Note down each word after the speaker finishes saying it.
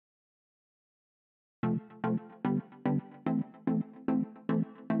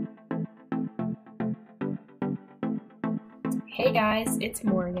Hey guys, it's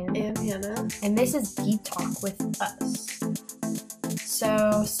Morgan. And Hannah. And this is Deep Talk with us.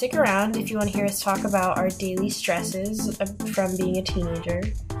 So stick around if you want to hear us talk about our daily stresses from being a teenager.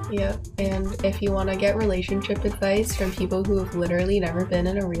 Yep, and if you want to get relationship advice from people who have literally never been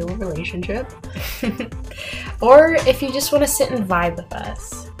in a real relationship. Or if you just want to sit and vibe with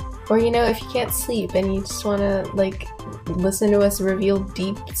us. Or, if you can't sleep and you just want to, listen to us reveal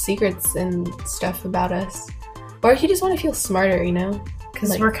deep secrets and stuff about us. Or if you just want to feel smarter,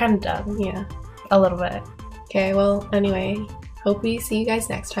 Because we're kind of dumb. Yeah. A little bit. Okay, well, anyway, hope we see you guys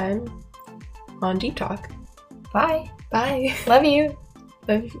next time on Deep Talk. Bye. Bye. Love you.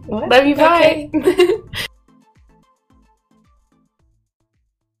 What? Love you, bye. Okay.